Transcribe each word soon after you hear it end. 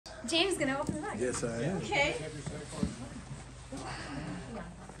James is gonna open the bag. Yes, I am. Okay.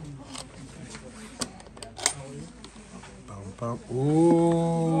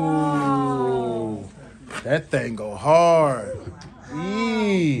 Ooh, that thing go hard.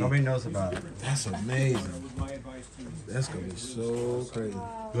 Nobody knows about it. That's amazing. That's gonna be so crazy.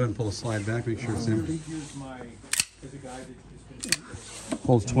 Go ahead and pull the slide back, make sure it's empty.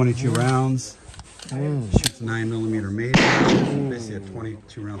 Holds 22 rounds. Shoots 9mm Magnum. Basically a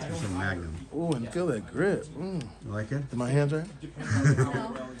 22 round 3% Magnum. Ooh, and feel that grip. You like it? Are my hands right?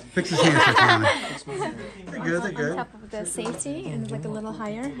 Fix his hands, Tatiana. They're good, they're good. On top of the safety and like a little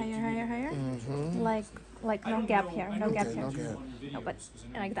higher. Like no gap here, no gap here. No, but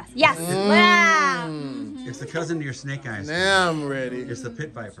like that. Yes! Wow! It's the cousin to your snake eyes. Now I'm ready. It's the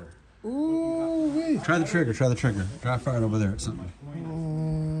pit viper. Ooh, Try the trigger, try the trigger. Try fire it over there at something.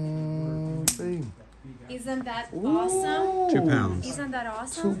 see. Isn't that awesome? 2 pounds. Isn't that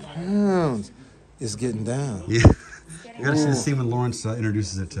awesome? 2 pounds. It's getting down. Yeah. You gotta see the scene when Lawrence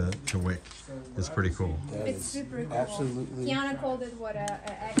introduces it to Wick. It's pretty cool. It's super cool. Absolutely. Tiana called it what a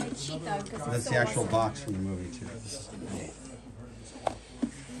cheetah because That's it's so the actual awesome. box from the movie too.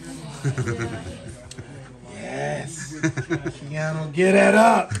 Yes. Keanu, get it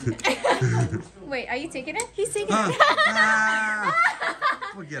up. Wait, are you taking it? He's taking it.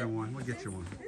 We'll get him one. We'll get you one.